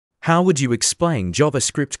How would you explain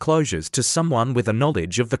JavaScript closures to someone with a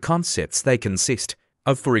knowledge of the concepts they consist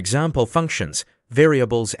of, for example, functions,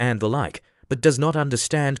 variables, and the like, but does not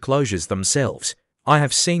understand closures themselves? I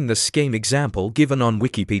have seen the scheme example given on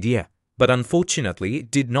Wikipedia, but unfortunately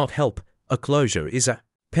it did not help. A closure is a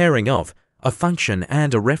pairing of a function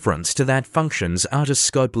and a reference to that function's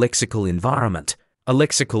outer-scope lexical environment. A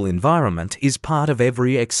lexical environment is part of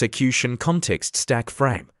every execution context stack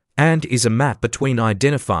frame, and is a map between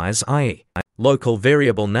identifiers, i.e., local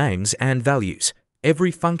variable names and values.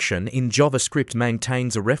 Every function in JavaScript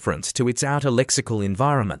maintains a reference to its outer lexical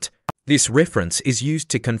environment. This reference is used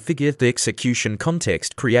to configure the execution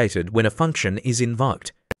context created when a function is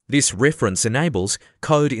invoked. This reference enables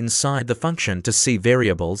code inside the function to see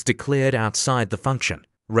variables declared outside the function,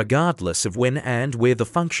 regardless of when and where the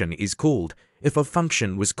function is called. If a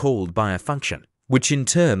function was called by a function, which in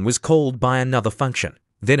turn was called by another function,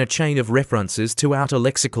 then a chain of references to outer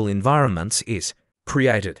lexical environments is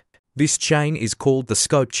created. This chain is called the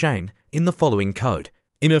scope chain in the following code.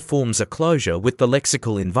 Inner forms a closure with the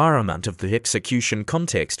lexical environment of the execution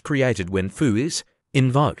context created when foo is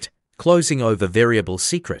invoked, closing over variable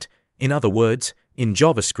secret. In other words, in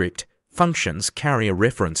JavaScript, functions carry a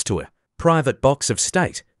reference to a private box of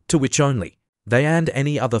state to which only they and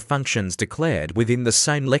any other functions declared within the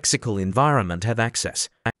same lexical environment have access.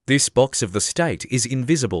 This box of the state is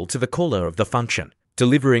invisible to the caller of the function,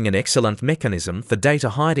 delivering an excellent mechanism for data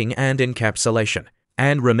hiding and encapsulation.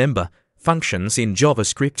 And remember, functions in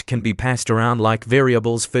JavaScript can be passed around like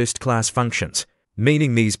variables first-class functions,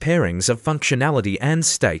 meaning these pairings of functionality and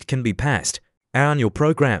state can be passed around your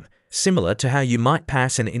program, similar to how you might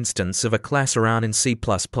pass an instance of a class around in C++.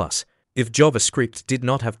 If JavaScript did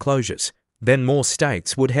not have closures, then more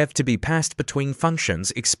states would have to be passed between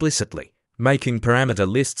functions explicitly, making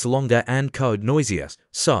parameter lists longer and code noisier.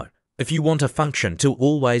 So, if you want a function to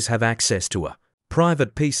always have access to a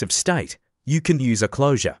private piece of state, you can use a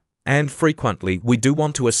closure. And frequently, we do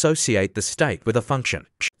want to associate the state with a function.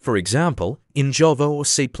 For example, in Java or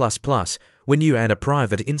C++, when you add a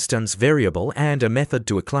private instance variable and a method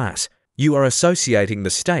to a class, you are associating the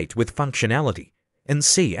state with functionality. In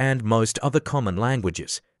C and most other common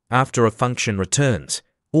languages, after a function returns,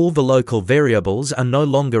 all the local variables are no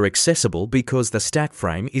longer accessible because the stack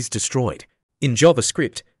frame is destroyed. In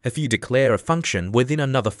JavaScript, if you declare a function within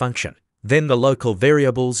another function, then the local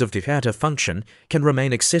variables of the outer function can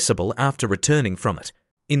remain accessible after returning from it.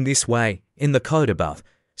 In this way, in the code above,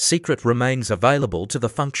 secret remains available to the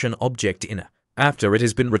function object inner after it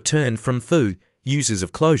has been returned from foo. Uses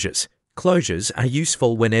of closures. Closures are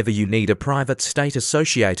useful whenever you need a private state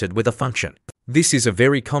associated with a function. This is a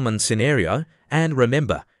very common scenario, and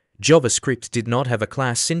remember, JavaScript did not have a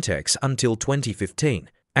class syntax until 2015,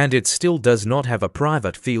 and it still does not have a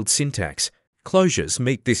private field syntax. Closures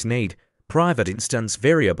meet this need. Private instance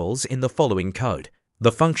variables in the following code.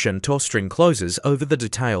 The function toString closes over the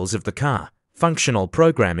details of the car. Functional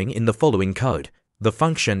programming in the following code. The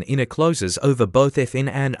function inner closes over both fin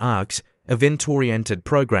and args. Event-oriented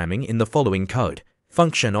programming in the following code.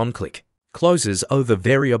 Function onClick closes over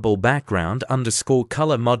variable background underscore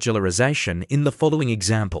color modularization in the following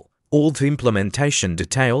example. All the implementation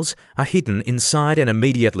details are hidden inside an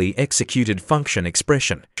immediately executed function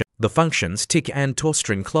expression. The functions tick and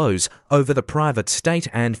toString close over the private state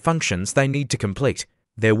and functions they need to complete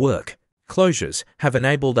their work. Closures have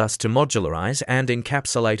enabled us to modularize and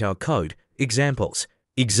encapsulate our code. Examples.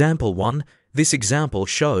 Example 1. This example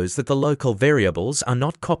shows that the local variables are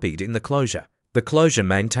not copied in the closure. The closure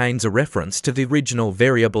maintains a reference to the original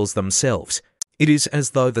variables themselves. It is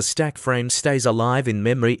as though the stack frame stays alive in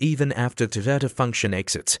memory even after the data function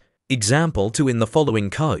exits. Example 2. In the following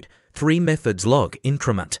code, 3 methods log,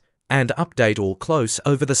 increment, and update all close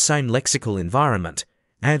over the same lexical environment,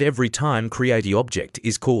 and every time createObject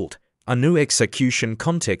is called, a new execution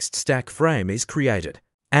context stack frame is created,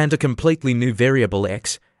 and a completely new variable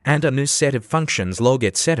x and a new set of functions log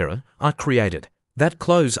etc. are created that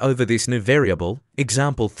close over this new variable.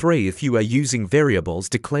 Example 3. If you are using variables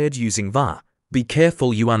declared using var, be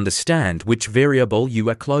careful you understand which variable you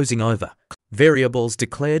are closing over. Variables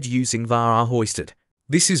declared using var are hoisted.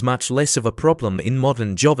 This is much less of a problem in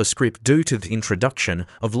modern JavaScript due to the introduction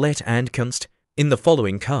of let and const. In the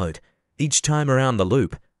following code, each time around the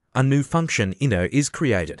loop, a new function inner is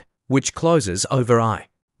created, which closes over I.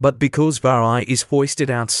 But because var I is hoisted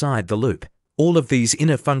outside the loop, all of these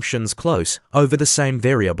inner functions close over the same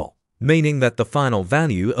variable, meaning that the final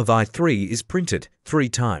value of I3 is printed 3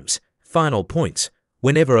 times. Final points.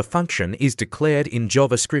 Whenever a function is declared in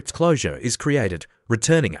JavaScript, closure is created,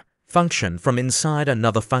 returning a function from inside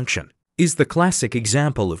another function, is the classic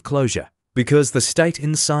example of closure. because the state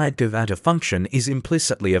inside the function is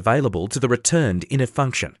implicitly available to the returned inner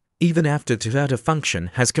function, even after the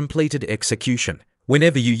function has completed execution.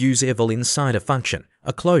 Whenever you use eval inside a function,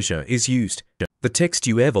 a closure is used. The text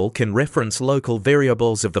you eval can reference local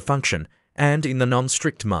variables of the function, and in the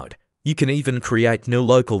non-strict mode, you can even create new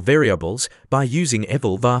local variables by using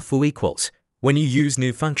eval var foo equals. When you use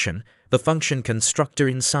new function, the function constructor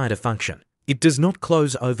inside a function, it does not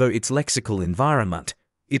close over its lexical environment.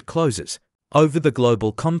 It closes over the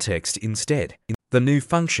global context instead. The new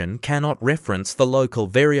function cannot reference the local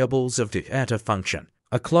variables of the outer function.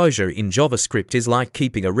 A closure in JavaScript is like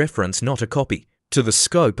keeping a reference, not a copy, to the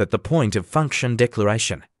scope at the point of function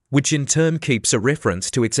declaration, which in turn keeps a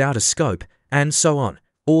reference to its outer scope, and so on,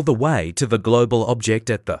 all the way to the global object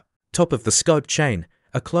at the top of the scope chain.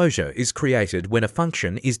 A closure is created when a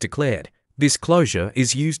function is declared. This closure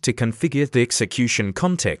is used to configure the execution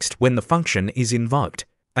context when the function is invoked.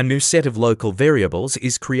 A new set of local variables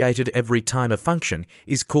is created every time a function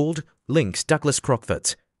is called. Links Douglas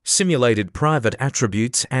Crockford's Simulated Private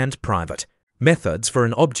Attributes and Private Methods for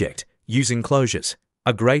an Object Using Closures.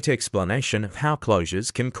 A great explanation of how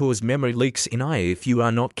closures can cause memory leaks in AI if you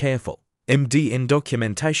are not careful. MDN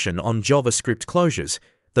documentation on JavaScript closures,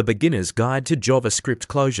 the beginner's guide to JavaScript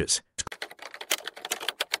closures.